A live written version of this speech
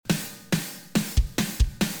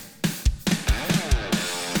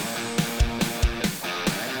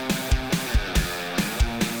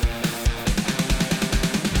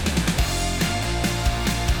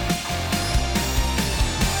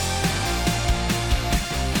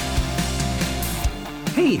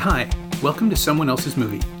Hey, hi. Welcome to Someone Else's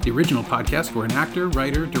Movie, the original podcast where an actor,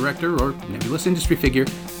 writer, director, or nebulous industry figure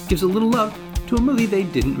gives a little love to a movie they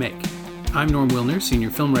didn't make. I'm Norm Wilner,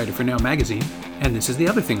 senior film writer for Now Magazine, and this is the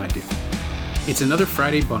other thing I do. It's another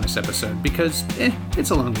Friday bonus episode because,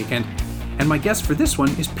 it's a long weekend, and my guest for this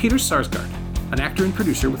one is Peter Sarsgaard, an actor and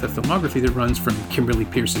producer with a filmography that runs from Kimberly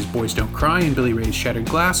Pierce's Boys Don't Cry and Billy Ray's Shattered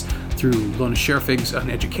Glass through Lona Scherfig's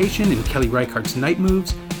Uneducation and Kelly Reichardt's Night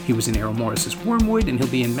Moves. He was in Errol Morris's Wormwood, and he'll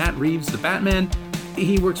be in Matt Reeves' The Batman.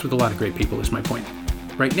 He works with a lot of great people, is my point.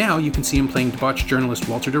 Right now, you can see him playing debauched journalist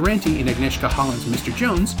Walter Durante in Agnieszka Holland's Mr.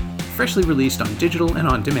 Jones, freshly released on digital and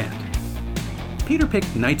on demand. Peter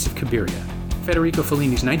picked Nights of Cabiria, Federico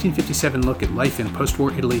Fellini's 1957 look at life in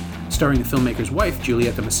post-war Italy, starring the filmmaker's wife,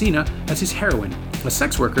 Giulietta Messina, as his heroine, a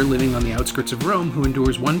sex worker living on the outskirts of Rome who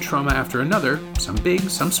endures one trauma after another, some big,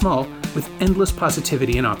 some small, with endless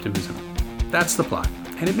positivity and optimism. That's the plot,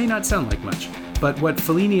 and it may not sound like much, but what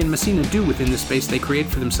Fellini and Messina do within the space they create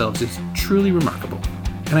for themselves is truly remarkable,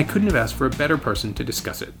 and I couldn't have asked for a better person to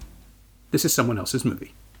discuss it. This is Someone Else's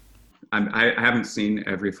Movie. I haven't seen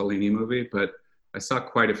every Fellini movie, but I saw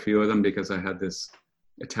quite a few of them because I had this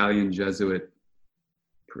Italian Jesuit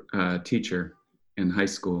teacher in high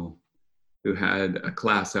school who had a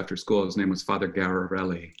class after school. His name was Father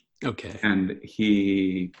Gararelli. Okay. And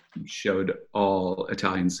he showed all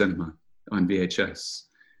Italian cinema on VHS.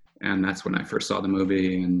 And that's when I first saw the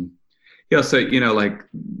movie. And he also,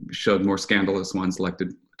 showed more scandalous ones like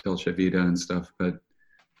the Dolce Vita and stuff. But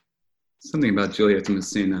something about Giulietta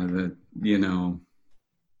Messina that,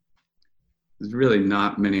 there's really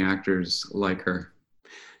not many actors like her.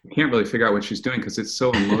 You can't really figure out what she's doing because it's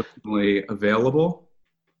so emotionally available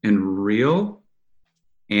and real.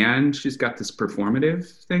 And she's got this performative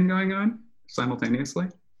thing going on simultaneously.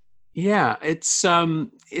 Yeah, it's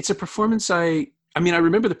a performance I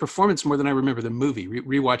remember the performance more than I remember the movie.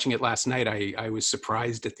 Rewatching it last night, I was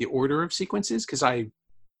surprised at the order of sequences because I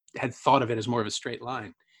had thought of it as more of a straight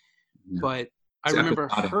line. Yeah. But I remember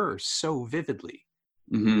her so vividly.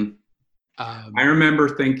 Mm-hmm. I remember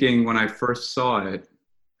thinking when I first saw it,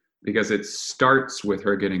 because it starts with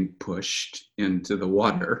her getting pushed into the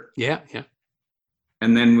water. Yeah.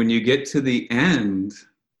 And then when you get to the end,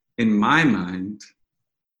 in my mind,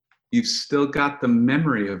 you've still got the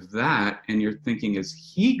memory of that, and you're thinking, is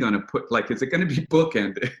he going to is it going to be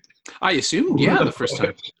bookended? I assume, yeah, the first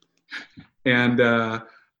time. And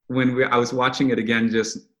I was watching it again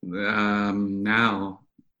just now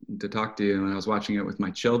to talk to you, and I was watching it with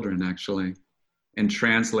my children, actually, and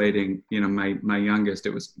translating, my youngest, it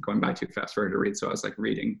was going by too fast for her to read, so I was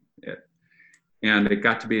reading it. And it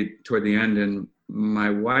got to be toward the end, and my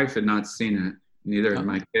wife had not seen it, neither had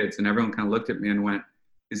my kids, and everyone kind of looked at me and went,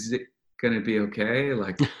 is it going to be okay?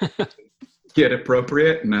 Get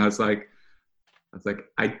appropriate? And I was like,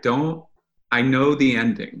 I know the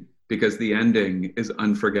ending, because the ending is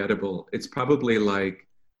unforgettable. It's probably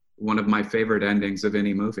one of my favorite endings of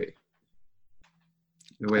any movie.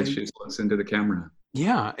 The way she looks into the camera.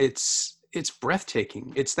 Yeah, it's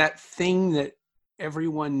breathtaking. It's that thing that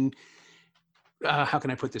everyone, how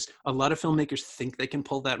can I put this? A lot of filmmakers think they can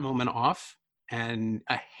pull that moment off, and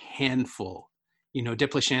a handful,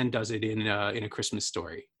 Desplechin does it in A Christmas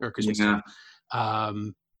Story or a Christmas Story.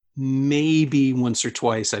 Maybe once or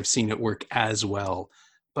twice I've seen it work as well,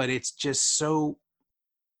 but it's just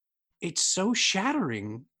it's so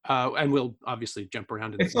shattering. And we'll obviously jump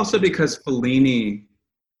around. It's also because Fellini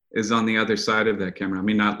is on the other side of that camera. I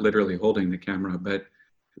mean, not literally holding the camera, but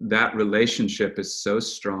that relationship is so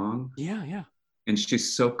strong. Yeah. And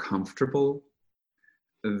she's so comfortable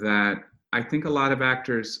that I think a lot of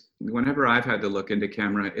actors, whenever I've had to look into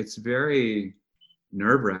camera, it's very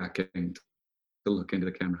nerve-wracking to look into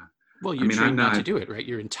the camera. Well, you're trained not to do it, right?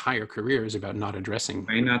 Your entire career is about not addressing.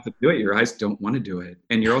 Trained not to do it. Your eyes don't want to do it.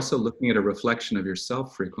 And you're also looking at a reflection of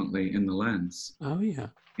yourself frequently in the lens. Oh, yeah.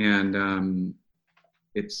 And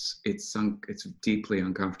it's deeply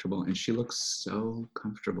uncomfortable. And she looks so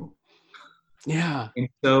comfortable. Yeah.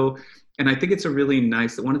 And I think it's a really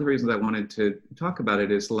nice, one of the reasons I wanted to talk about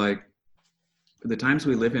it is the times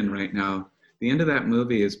we live in right now, the end of that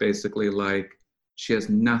movie is basically she has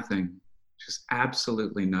nothing. Just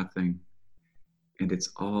absolutely nothing, and it's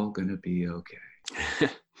all gonna be okay.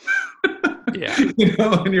 Yeah.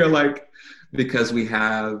 And you're because we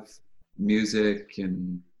have music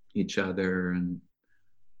and each other and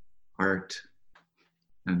art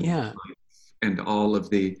and life and all of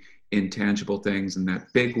the intangible things, and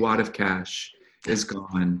that big wad of cash is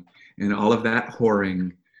gone, and all of that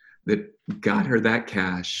whoring that got her that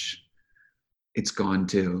cash, it's gone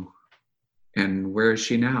too. And where is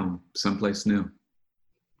she now? Someplace new.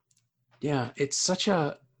 Yeah, it's such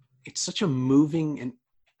a moving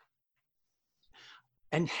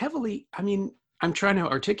and heavily, I mean, I'm trying to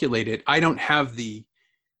articulate it. I don't have the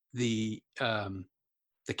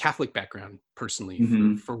Catholic background personally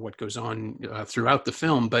Mm-hmm. for what goes on throughout the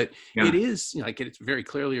film, but it Yeah. is, you know, like it's very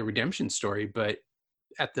clearly a redemption story. But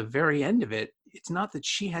at the very end of it, it's not that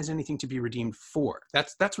she has anything to be redeemed for.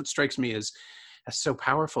 That's what strikes me as so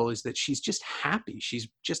powerful, is that she's just happy. She's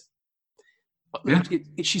just Yeah.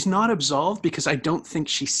 she's not absolved because I don't think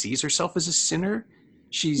she sees herself as a sinner. No,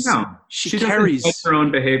 She she doesn't judge carries. her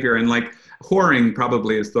own behavior, and like whoring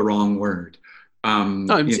probably is the wrong word.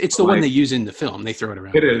 No, You it's know, the one like they use in the film. They throw it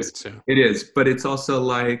around it a is, bit. So it is, but it's also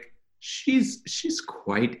like she's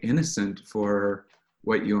quite innocent for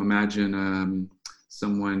what you imagine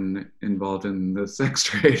someone involved in the sex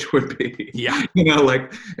trade would be. yeah, You know,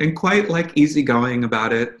 like, and quite like easygoing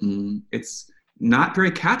about it. It's not very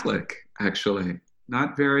Catholic, actually,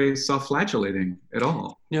 not very self-flagellating at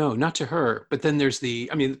all. no, not to her. But then there's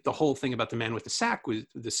I mean, the whole thing about the man with the sack was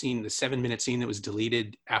the scene, the 7-minute scene that was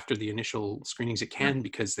deleted after the initial screenings at Yeah. Cannes,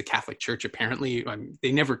 because the Catholic Church apparently,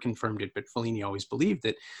 they never confirmed it, but Fellini always believed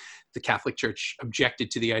that the Catholic Church objected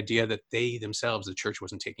to the idea that they themselves, the church,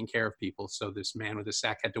 wasn't taking care of people. So this man with a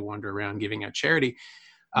sack had to wander around giving out charity.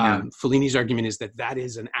 Yeah. Fellini's argument is that that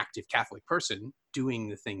is an active Catholic person doing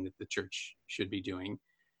the thing that the church should be doing.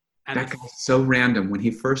 And That guy's so random. When he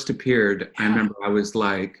first appeared, I Yeah. remember I was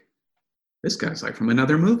like, this guy's like from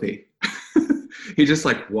another movie. He just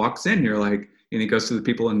like walks in, you're like, and he goes to the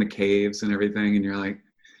people in the caves and everything, and you're like,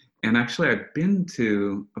 and actually I've been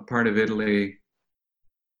to a part of Italy,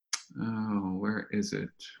 oh, where is it?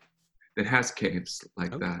 That has caves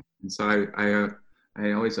like Okay. that. And so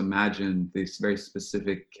I always imagined these very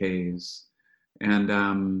specific caves.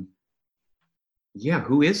 And yeah,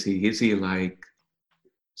 who is he? Is he like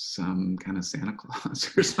some kind of Santa Claus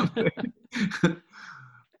or something?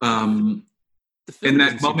 The film In doesn't that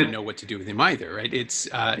seem to moment, know what to do with him either, right? It's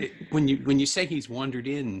when you say he's wandered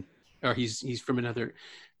in, or he's from another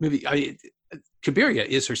movie. Cabiria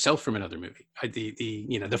is herself from another movie. The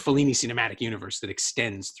you know, the Fellini cinematic universe that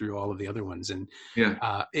extends through all of the other ones, and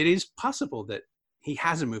yeah, it is possible that he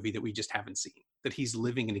has a movie that we just haven't seen, that he's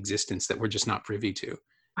living an existence that we're just not privy to.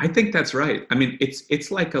 I think that's right. I mean, it's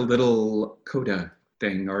like a little coda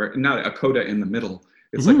thing, or not a coda in the middle.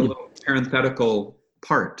 It's like a Mhm. little parenthetical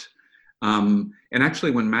part. And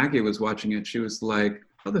actually, when Maggie was watching it, she was like,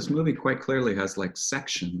 "Oh, this movie quite clearly has like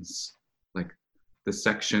sections, like the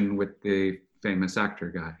section with the famous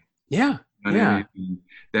actor guy. Yeah, You know what I yeah. mean?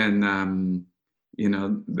 Then you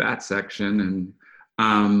know, that section,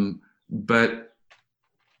 but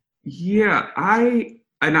yeah, I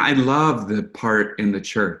love the part in the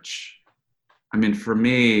church. I mean, for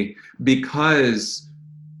me, because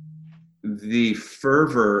the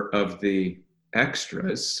fervor of the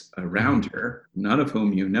extras around Mhm. her, none of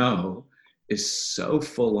whom you know, is so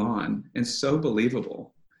full on and so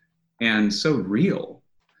believable and so real.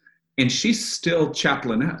 And she's still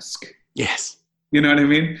Chaplin-esque. Yes. You know what I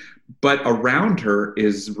mean? But around her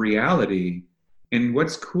is reality. And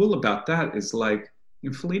what's cool about that is like,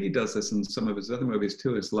 and Fellini does this in some of his other movies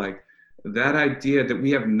too, is like that idea that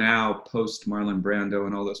we have now post Marlon Brando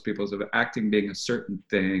and all those people of acting being a certain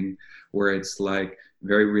thing where it's like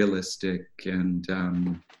very realistic and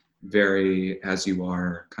very as you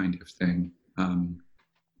are kind of thing,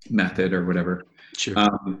 method or whatever. Sure.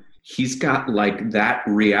 He's got like that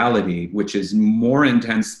reality, which is more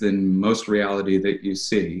intense than most reality that you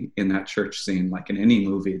see in that church scene, like in any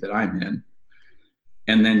movie that I'm in.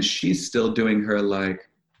 And then she's still doing her like,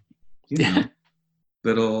 you know,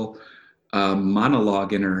 little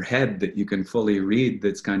monologue in her head that you can fully read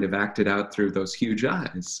that's kind of acted out through those huge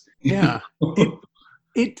eyes. Yeah.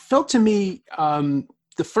 It felt to me,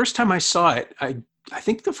 the first time I saw it, I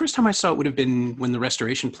think the first time I saw it would have been when the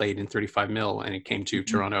Restoration played in 35 mil and it came to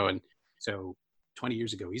Toronto. And so 20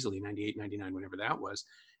 years ago, easily 98, 99, whenever that was.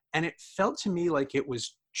 And it felt to me like it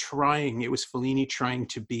was Fellini trying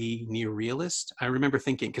to be near-realist. I remember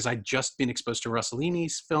thinking, because I'd just been exposed to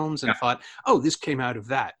Rossellini's films and Yeah. thought, oh, this came out of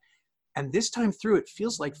that. And this time through, it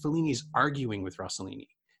feels like Fellini's arguing with Rossellini,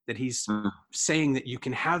 that he's saying that you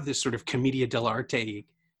can have this sort of commedia dell'arte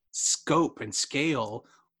scope and scale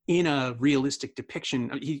in a realistic depiction.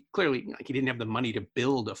 He clearly, like, he didn't have the money to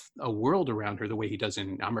build a world around her the way he does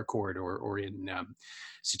in Amarcord or in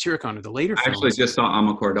Satyricon or the later I actually films. just saw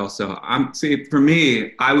Amarcord also. See, for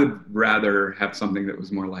me, I would rather have something that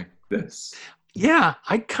was more like this. Yeah,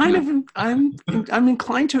 I kind of I'm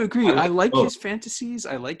inclined to agree. I like both. his fantasies.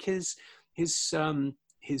 I like his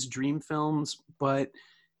dream films, but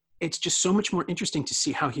it's just so much more interesting to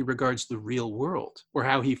see how he regards the real world, or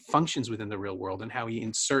how he functions within the real world, and how he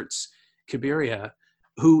inserts Cabiria,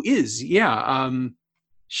 who is,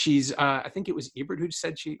 she's, I think it was Ebert who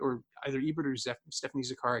said or either Ebert or Stephanie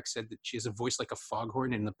Zacharek said that she has a voice like a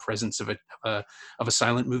foghorn in the presence of a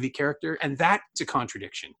silent movie character. And that's a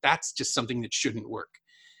contradiction. That's just something that shouldn't work.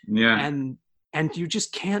 Yeah. And you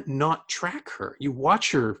just can't not track her. You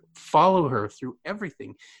watch her, follow her through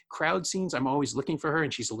everything. Crowd scenes, I'm always looking for her,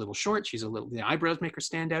 and she's a little short. The eyebrows make her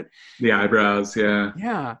stand out. The eyebrows, yeah.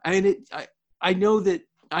 Yeah. I mean, I know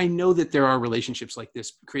that there are relationships like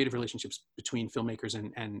this, creative relationships between filmmakers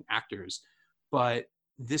and actors, but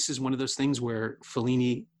this is one of those things where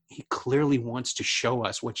Fellini, he clearly wants to show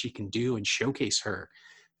us what she can do and showcase her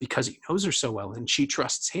because he knows her so well and she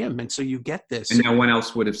trusts him. And so you get this. And no one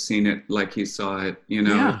else would have seen it like he saw it, you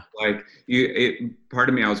know? Yeah. Like part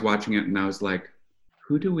of me, I was watching it and I was like,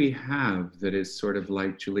 who do we have that is sort of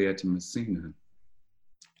like Giulietta Messina?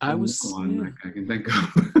 I can think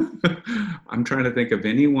of. I'm trying to think of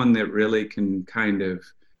anyone that really can kind of,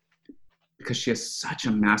 because she has such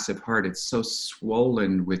a massive heart. It's so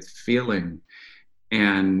swollen with feeling.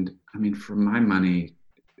 And I mean, for my money,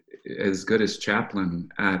 as good as Chaplin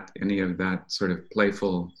at any of that sort of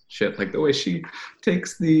playful shit, like the way she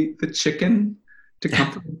takes the chicken to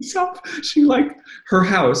comfort herself. She, like, her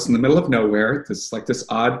house in the middle of nowhere, this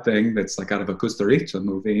odd thing that's like out of a Kusturica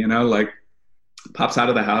movie, you know, like pops out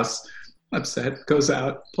of the house, upset, goes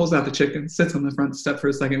out, pulls out the chicken, sits on the front step for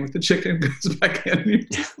a second with the chicken, goes back in.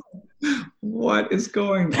 What is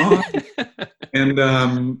going on?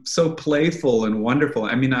 And so playful and wonderful.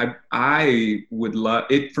 I mean, I would love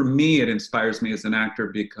it. For me, it inspires me as an actor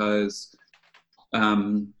because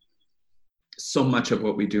so much of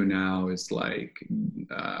what we do now is like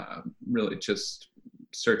really just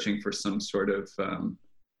searching for some sort of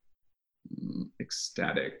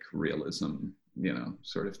ecstatic realism, you know,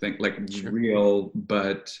 sort of thing, like Sure. Real,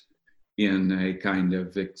 but in a kind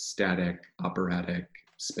of ecstatic, operatic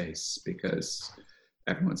space, because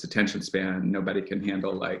everyone's attention span, nobody can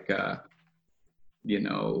handle like, the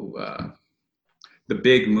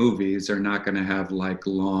big movies are not going to have like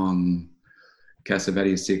long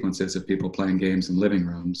Cassavetes sequences of people playing games in living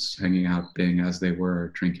rooms, hanging out, being as they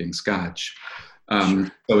were, drinking scotch.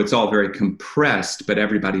 Sure. So it's all very compressed, but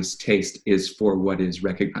everybody's taste is for what is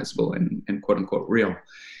recognizable and quote unquote real.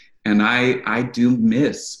 And I do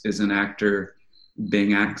miss, as an actor,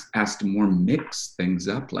 being asked to more mix things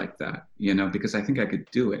up like that, you know, because I think I could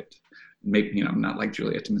do it. Maybe, you know, not like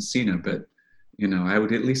Giulietta Messina, but, you know, I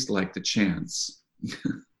would at least like the chance.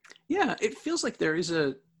 Yeah, it feels like there is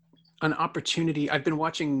an opportunity. I've been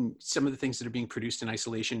watching some of the things that are being produced in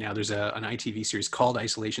isolation now. There's an ITV series called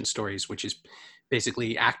Isolation Stories, which is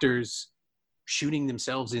basically actors shooting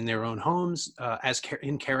themselves in their own homes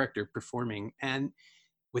in character, performing, and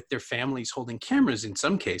with their families holding cameras in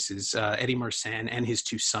some cases. Eddie Marsan and his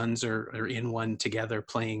two sons are in one together,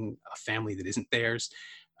 playing a family that isn't theirs.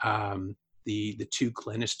 The two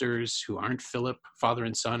Glennisters, who aren't Philip, father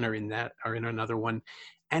and son, are in another one.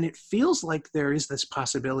 And it feels like there is this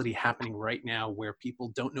possibility happening right now where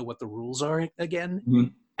people don't know what the rules are again. Mm-hmm.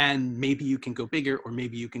 And maybe you can go bigger, or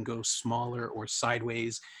maybe you can go smaller or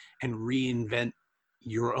sideways and reinvent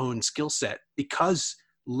your own skill set, because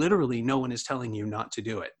literally no one is telling you not to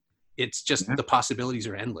do it. It's just the possibilities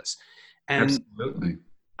are endless. And absolutely.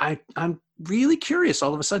 I'm really curious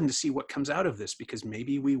all of a sudden to see what comes out of this, because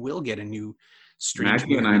maybe we will get a new Strange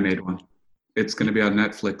Maggie and I made one. It's going to be on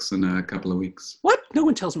Netflix in a couple of weeks. What? No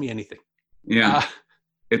one tells me anything. Yeah.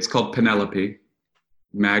 It's called Penelope.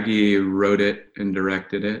 Maggie wrote it and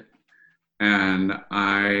directed it, and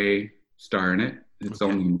I star in it. It's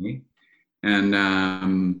only me.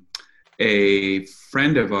 And a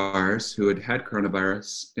friend of ours who had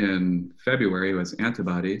coronavirus in February, who has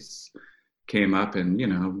antibodies, came up, and, you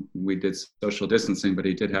know, we did social distancing, but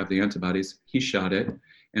he did have the antibodies. He shot it.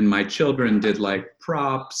 And my children did like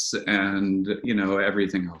props and, you know,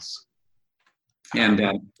 everything else. And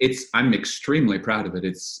I'm extremely proud of it.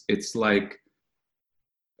 It's like,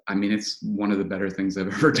 I mean, it's one of the better things I've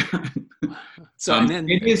ever done. So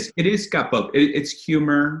it is got both. It's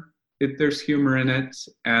humor. There's humor in it,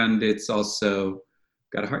 and it's also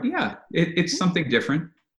got a heart. Yeah, it's something different.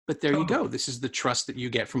 But there you go. This is the trust that you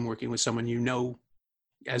get from working with someone you know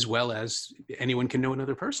as well as anyone can know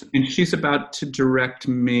another person. And she's about to direct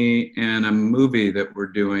me in a movie that we're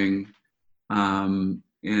doing in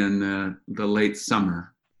the late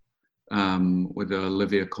summer with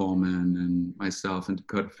Olivia Colman and myself and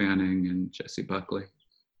Dakota Fanning and Jessie Buckley.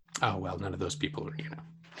 Oh, well, none of those people are, you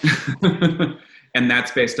know. And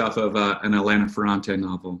that's based off of an Elena Ferrante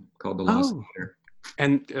novel called The Lost Letter.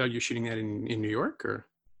 And you're shooting that in New York, or?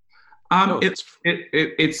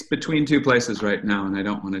 It's between two places right now, and I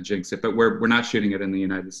don't want to jinx it, but we're not shooting it in the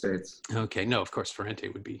United States. Okay, no, of course, Ferrante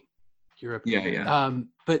would be Europe. Yeah.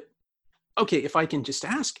 But okay, if I can just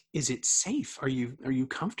ask, is it safe? Are you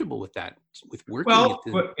comfortable with that? With working?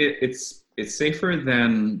 Well, it's safer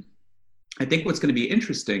than. I think what's going to be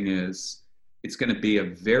interesting is it's going to be a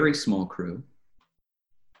very small crew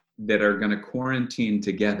that are going to quarantine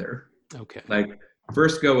together. Okay. Like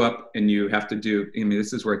first go up and you have to do, I mean,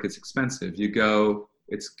 this is where it gets expensive. You go,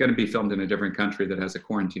 it's going to be filmed in a different country that has a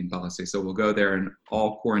quarantine policy. So we'll go there and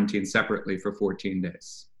all quarantine separately for 14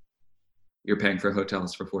 days. You're paying for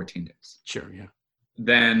hotels for 14 days. Sure, yeah.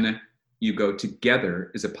 Then you go together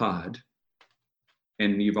as a pod,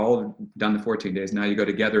 and you've all done the 14 days. Now you go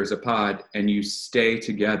together as a pod and you stay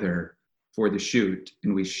together for the shoot.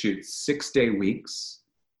 And we shoot 6-day weeks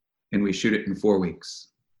and we shoot it in 4 weeks.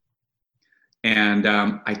 And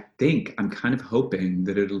I think I'm kind of hoping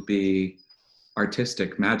that it'll be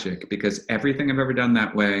artistic magic, because everything I've ever done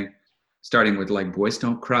that way, starting with like Boys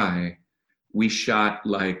Don't Cry, we shot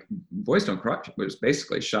like Boys Don't Cry was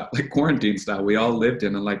basically shot like quarantine style. We all lived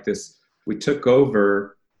in like this, we took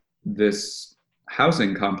over this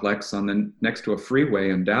housing complex on the next to a freeway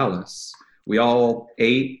in Dallas. We all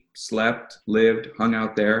ate, slept, lived, hung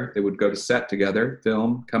out there. They would go to set together,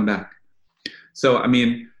 film, come back. So, I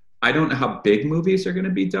mean, I don't know how big movies are going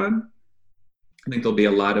to be done. I think there'll be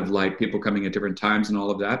a lot of like people coming at different times and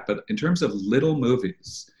all of that. But in terms of little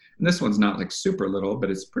movies, and this one's not like super little,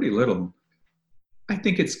 but it's pretty little. I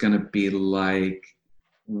think it's going to be like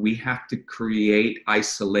we have to create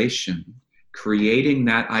isolation. Creating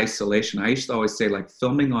that isolation. I used to always say like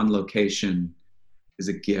filming on location is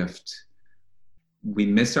a gift. We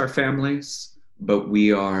miss our families, but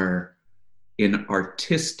we are an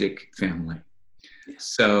artistic family.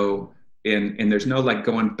 So, and there's no like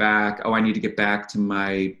going back, oh, I need to get back to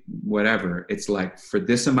my whatever. It's like for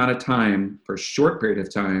this amount of time, for a short period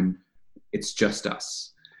of time, it's just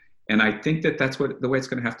us. And I think that that's the way it's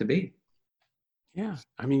going to have to be. Yeah.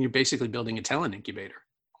 I mean, you're basically building a talent incubator.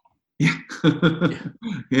 Yeah.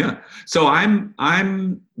 Yeah. So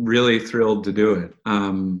I'm really thrilled to do it.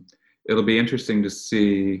 It'll be interesting to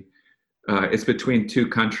see. It's between two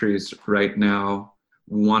countries right now,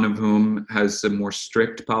 one of whom has a more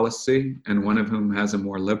strict policy and one of whom has a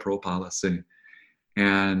more liberal policy.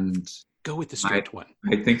 And go with the strict one.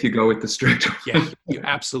 I think you go with the strict one. Yeah, you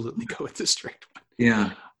absolutely go with the strict one.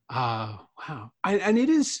 Yeah. Wow. And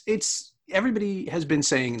it's everybody has been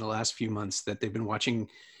saying in the last few months that they've been watching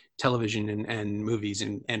television and movies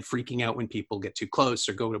and freaking out when people get too close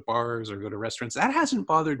or go to bars or go to restaurants. That hasn't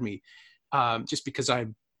bothered me, just because I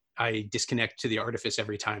disconnect to the artifice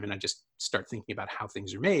every time and I just start thinking about how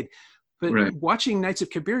things are made. But right. Watching Nights of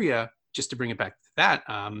Cabiria, just to bring it back to that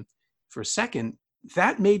for a second,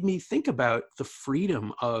 that made me think about the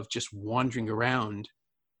freedom of just wandering around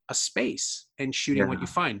a space and shooting what you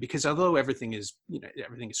find. Because although everything is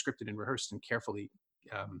scripted and rehearsed and carefully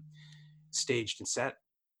staged and set,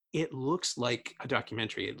 it looks like a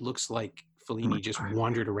documentary. It looks like Fellini just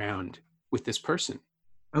wandered around with this person.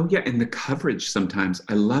 Oh yeah, and the coverage sometimes.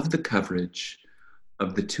 I love the coverage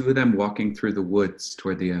of the two of them walking through the woods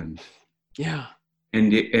toward the end. Yeah.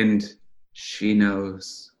 And she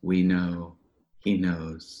knows, we know, he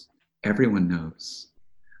knows, everyone knows.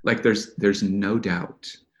 Like there's no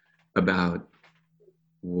doubt about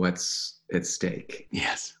what's at stake.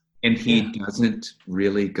 Yes. And he doesn't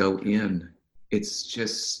really go in. It's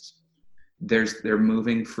just they're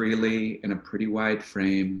moving freely in a pretty wide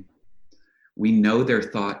frame. We know their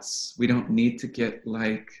thoughts. We don't need to get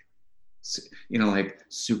like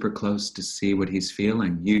super close to see what he's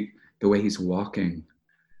feeling. The way he's walking,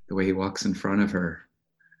 the way he walks in front of her,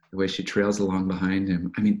 the way she trails along behind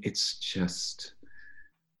him. I mean, it's just,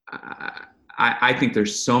 I think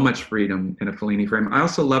there's so much freedom in a Fellini frame. I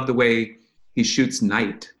also love the way he shoots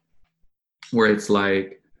night, where it's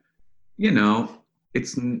like,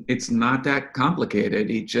 it's not that complicated.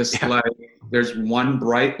 He just like, there's one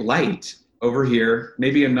bright light over here,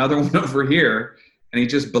 maybe another one over here, and he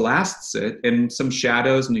just blasts it, and some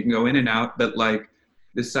shadows, and you can go in and out. But like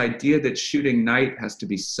this idea that shooting night has to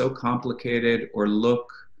be so complicated or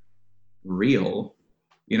look real,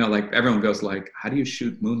 like everyone goes like, how do you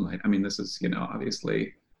shoot moonlight? I mean, this is,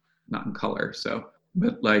 obviously not in color. So,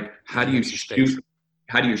 but like, how do you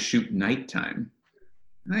shoot nighttime?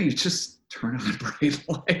 No, you just turn on a bright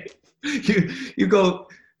light. You go,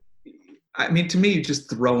 I mean, to me, you just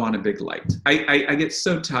throw on a big light. I get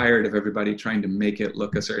so tired of everybody trying to make it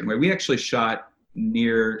look a certain way. We actually shot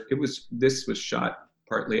this was shot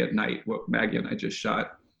partly at night, what Maggie and I just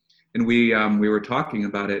shot. and we were talking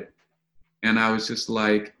about it, and I was just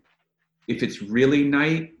like, if it's really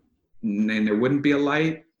night and there wouldn't be a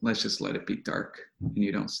light, let's just let it be dark and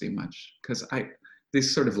you don't see much. Because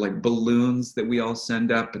these sort of like balloons that we all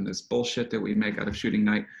send up and this bullshit that we make out of shooting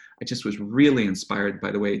night, I just was really inspired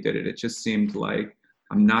by the way he did it. It just seemed like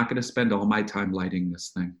I'm not going to spend all my time lighting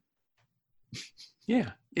this thing.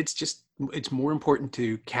 Yeah, it's more important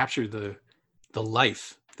to capture the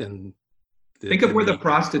life than think of where the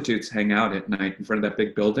prostitutes hang out at night in front of that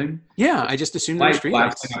big building. Yeah, I just assume there's street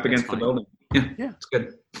lights up against the building. Yeah, it's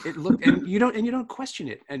good. It look and you don't question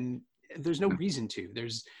it, and there's no reason to.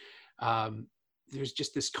 There's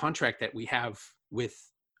just this contract that we have with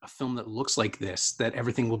a film that looks like this, that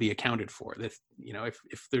everything will be accounted for. That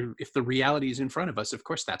if the reality is in front of us, of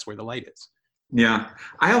course that's where the light is. Yeah,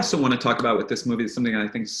 I also want to talk about with this movie something I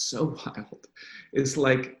think is so wild. Is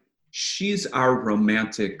like she's our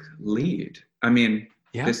romantic lead. I mean,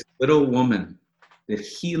 this little woman that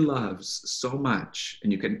he loves so much,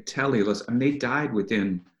 and you can tell he loves, and they died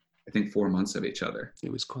within, I think, 4 months of each other.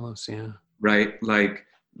 It was close, yeah. Right? Like,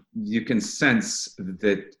 you can sense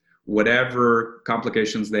that whatever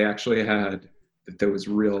complications they actually had, that there was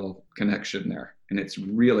real connection there, and it's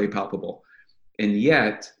really palpable. And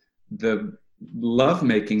yet, the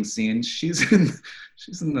lovemaking scene, she's in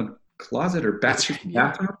the closet or bathroom.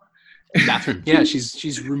 Yeah,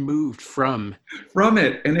 she's removed from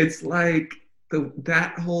it, and it's like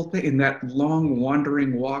that whole thing, and that long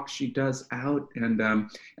wandering walk she does out, and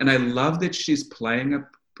I love that she's playing a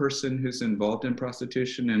person who's involved in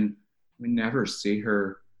prostitution, and we never see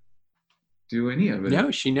her do any of it.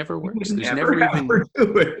 No, she never works. There's never even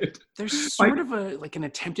do it. There's sort of an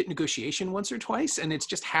attempt at negotiation once or twice, and it's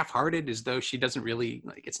just half-hearted, as though she doesn't really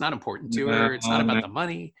it's not important to her. It's not about the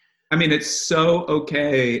money. I mean, it's so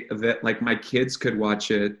okay that like my kids could watch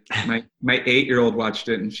it. My 8-year-old watched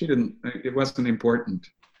it, and it wasn't important.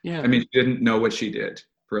 Yeah. I mean, she didn't know what she did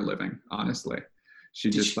for a living, honestly. She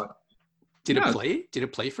just thought. Did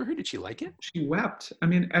it play for her? Did she like it? She wept. I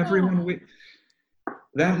mean,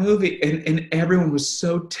 that movie, and everyone was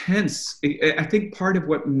so tense. I think part of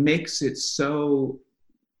what makes it so,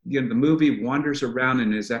 the movie wanders around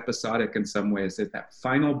and is episodic in some ways, is that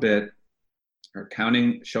final bit, or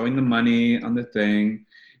showing the money on the thing,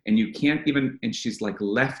 and you can't even, and she's like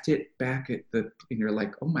left it back and you're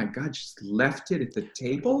like, oh my God, she's left it at the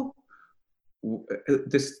table?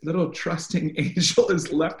 This little trusting angel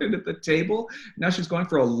has left it at the table. Now she's going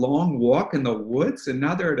for a long walk in the woods, and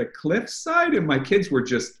now they're at a cliffside, and my kids were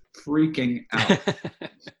just freaking out.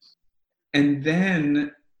 And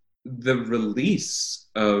then the release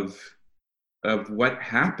of what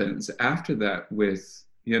happens after that with,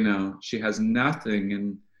 she has nothing,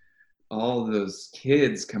 and all those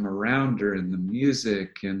kids come around her, and the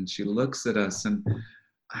music, and she looks at us, and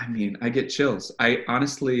I mean, I get chills. I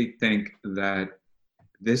honestly think that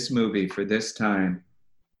this movie, for this time,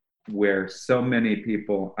 where so many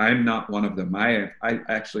people, I'm not one of them. I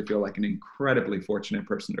actually feel like an incredibly fortunate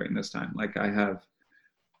person during this time. Like I'm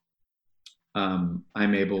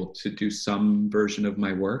able to do some version of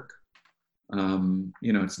my work.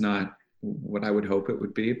 It's not what I would hope it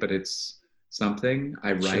would be, but it's something.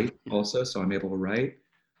 I write also, so I'm able to write.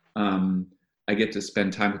 I get to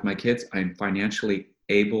spend time with my kids. I'm financially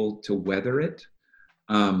able to weather it.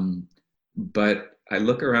 But I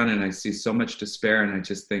look around and I see so much despair, and I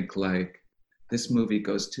just think like, this movie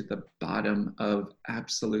goes to the bottom of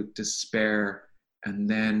absolute despair and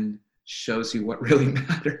then shows you what really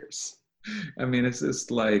matters. I mean, it's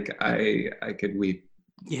just like, I could weep.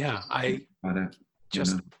 Yeah,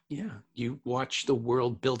 you watch the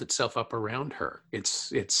world build itself up around her.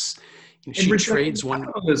 She trades one.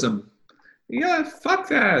 Capitalism. Yeah, fuck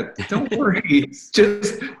that. Don't worry. It's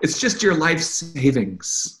just your life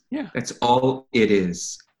savings. Yeah. That's all it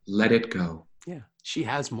is. Let it go. Yeah. She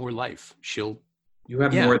has more life. You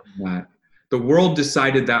have more than that. The world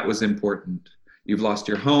decided that was important. You've lost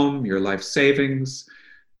your home, your life savings.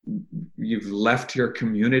 You've left your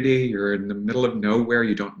community. You're in the middle of nowhere.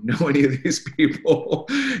 You don't know any of these people.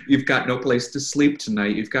 You've got no place to sleep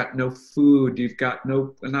tonight. You've got no food. You've got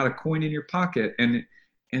not a coin in your pocket. And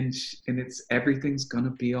it's, everything's gonna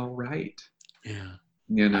be all right. Yeah.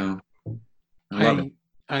 I love it.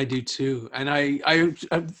 I do too. And I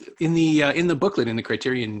in the booklet, in the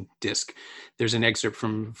Criterion disc, there's an excerpt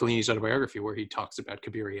from Fellini's autobiography where he talks about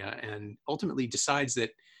Cabiria and ultimately decides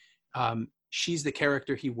that she's the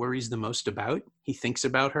character he worries the most about. He thinks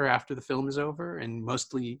about her after the film is over, and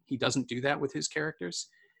mostly he doesn't do that with his characters.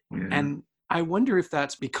 Yeah. And I wonder if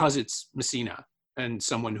that's because it's Messina and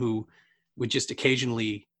someone who would just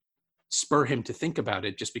occasionally spur him to think about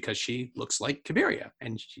it just because she looks like Cabiria,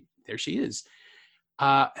 and there she is.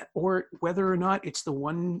 Or whether or not it's the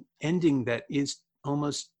one ending that is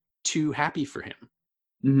almost too happy for him.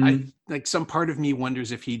 Mm-hmm. Like some part of me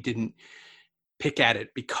wonders if he didn't pick at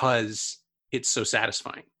it because it's so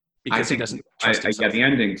satisfying. Because he doesn't trust himself. Yeah, the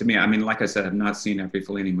ending to me, I mean, like I said, I've not seen every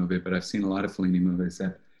Fellini movie, but I've seen a lot of Fellini movies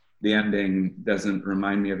that the ending doesn't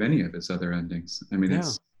remind me of any of his other endings. I mean,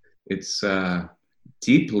 it's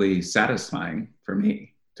deeply satisfying for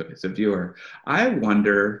me as a viewer. I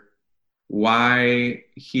wonder why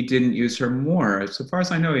he didn't use her more. So far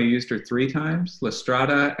as I know, he used her 3 times, La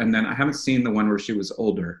Strada, and then I haven't seen the one where she was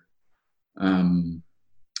older.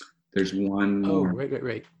 There's one more. Oh,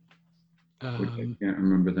 right. Which I can't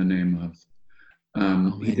remember the name of.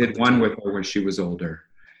 He did one with her where she was older,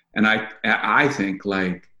 and I think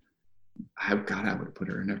like, I would have put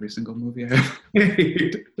her in every single movie I ever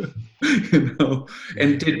made, you know.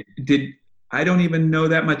 And did I don't even know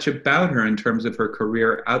that much about her in terms of her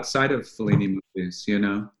career outside of Fellini movies, you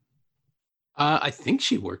know. I think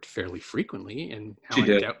she worked fairly frequently, and she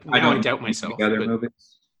did. I doubt myself. Other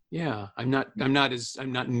movies. Yeah, I'm not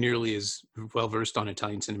nearly as well versed on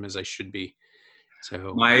Italian cinema as I should be.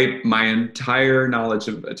 So my entire knowledge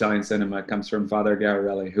of Italian cinema comes from Father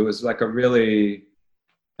Ghiarelli, who was like a really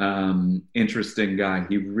interesting guy.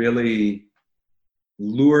 He really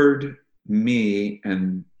lured me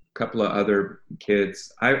and a couple of other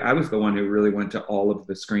kids. I was the one who really went to all of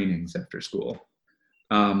the screenings after school,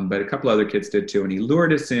 but a couple other kids did too. And he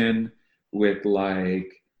lured us in with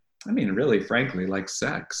like, I mean, really, frankly, like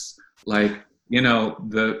sex. Like, you know,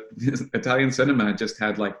 the Italian cinema just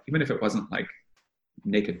had like, even if it wasn't like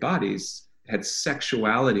naked bodies, it had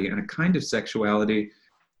sexuality, and a kind of sexuality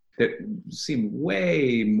that seemed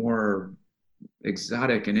way more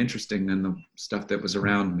exotic and interesting than the stuff that was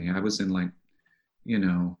around me. I was in like, you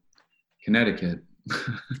know, Connecticut.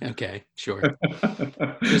 Okay, sure.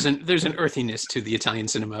 There's an earthiness to the Italian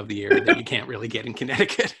cinema of the era that you can't really get in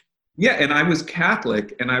Connecticut. Yeah, and I was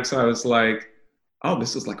Catholic, and I was like, oh,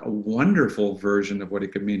 this is like a wonderful version of what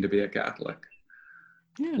it could mean to be a Catholic.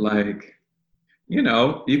 Yeah. Like, you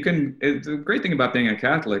know, the great thing about being a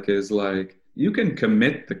Catholic is like, you can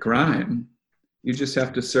commit the crime. You just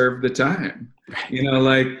have to serve the time. Right. You know,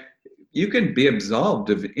 like, you can be absolved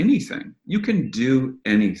of anything. You can do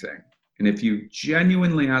anything. And if you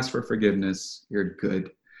genuinely ask for forgiveness, you're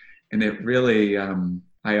good. And it really,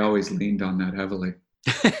 I always leaned on that heavily.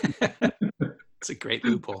 It's a great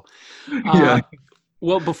loophole. Yeah.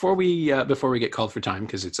 Well, before we get called for time,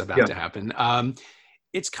 because it's about to happen,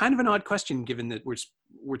 it's kind of an odd question given that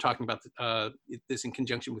we're talking about this in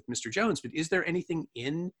conjunction with Mr. Jones. But is there anything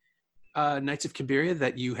in Nights of Cabiria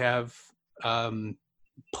that you have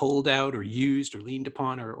pulled out or used or leaned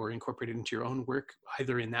upon or incorporated into your own work,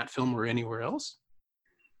 either in that film or anywhere else?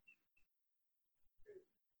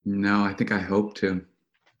 No, I think I hope to.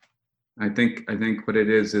 I think what it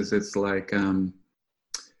is it's like,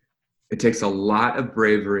 it takes a lot of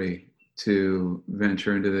bravery to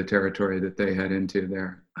venture into the territory that they head into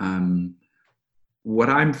there. What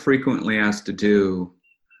I'm frequently asked to do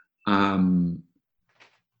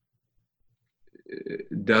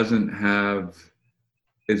doesn't have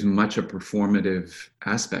as much a performative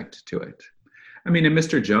aspect to it. I mean, in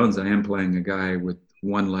Mr. Jones, I am playing a guy with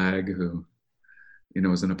one leg who, you know,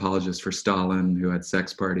 was an apologist for Stalin, who had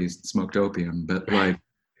sex parties and smoked opium. But like,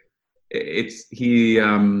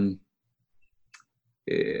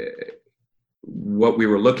 what we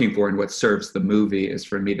were looking for and what serves the movie is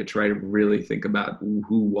for me to try to really think about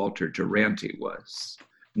who Walter Duranty was,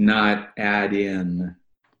 not add in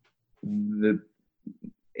the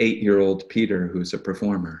 8-year-old Peter who's a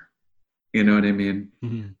performer. You know what I mean?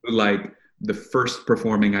 Mm-hmm. Like, the first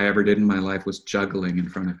performing I ever did in my life was juggling in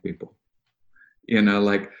front of people. You know,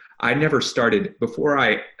 like, I never started, before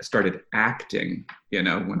I started acting, you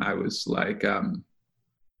know, when I was like,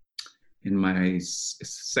 in my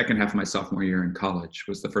second half of my sophomore year in college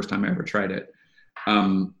was the first time I ever tried it.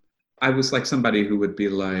 I was like somebody who would be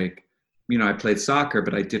like, you know, I played soccer,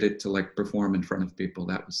 but I did it to like perform in front of people.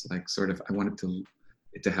 That was like sort of, I wanted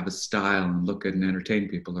to have a style and look good and entertain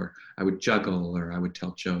people, or I would juggle, or I would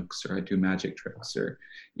tell jokes, or I'd do magic tricks, or,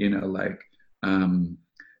 you know, like,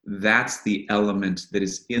 that's the element that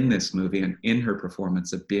is in this movie and in her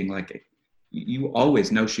performance of being like, you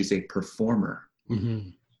always know she's a performer. Mm-hmm.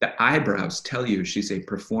 The eyebrows tell you she's a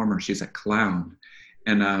performer, she's a clown.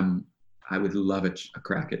 And I would love a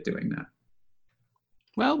crack at doing that.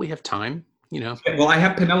 Well, we have time, you know. Well, I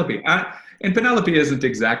have Penelope. And Penelope isn't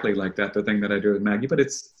exactly like that, the thing that I do with Maggie, but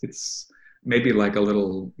it's maybe like a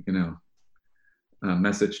little, you know,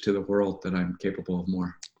 message to the world that I'm capable of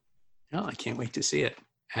more. Oh, I can't wait to see it.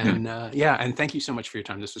 And and thank you so much for your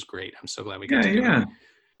time. This was great. I'm so glad we got to do it.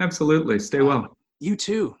 Absolutely. Stay well. You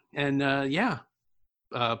too. And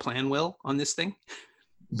plan well on this thing.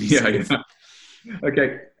 Yeah.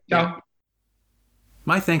 Okay. Ciao. Yeah.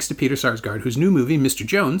 My thanks to Peter Sarsgaard, whose new movie, Mr.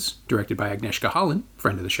 Jones, directed by Agnieszka Holland,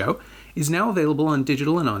 friend of the show, is now available on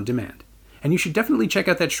digital and on demand. And you should definitely check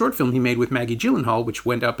out that short film he made with Maggie Gyllenhaal, which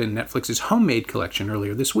went up in Netflix's Homemade collection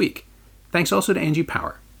earlier this week. Thanks also to Angie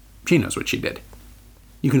Power. She knows what she did.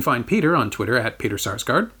 You can find Peter on Twitter at Peter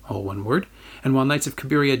Sarsgaard, all one word. And while Knights of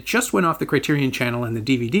Cabiria just went off the Criterion channel and the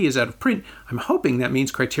DVD is out of print, I'm hoping that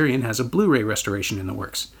means Criterion has a Blu-ray restoration in the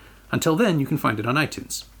works. Until then, you can find it on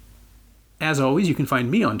iTunes. As always, you can find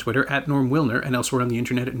me on Twitter at Norm Wilner and elsewhere on the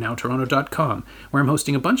internet at nowtoronto.com, where I'm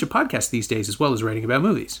hosting a bunch of podcasts these days as well as writing about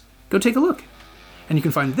movies. Go take a look. And you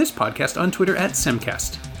can find this podcast on Twitter at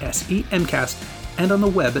Semcast, S-E-M-Cast, and on the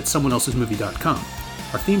web at someoneelsesmovie.com.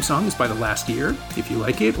 Our theme song is by The Last Year. If you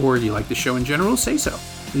like it or you like the show in general, say so.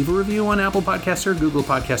 Leave a review on Apple Podcasts or Google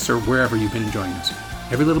Podcasts or wherever you've been enjoying us.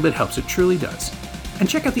 Every little bit helps, it truly does. And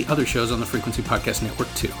check out the other shows on the Frequency Podcast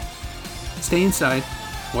Network too. Stay inside,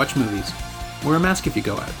 watch movies, wear a mask if you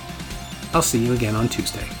go out. I'll see you again on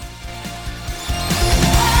Tuesday.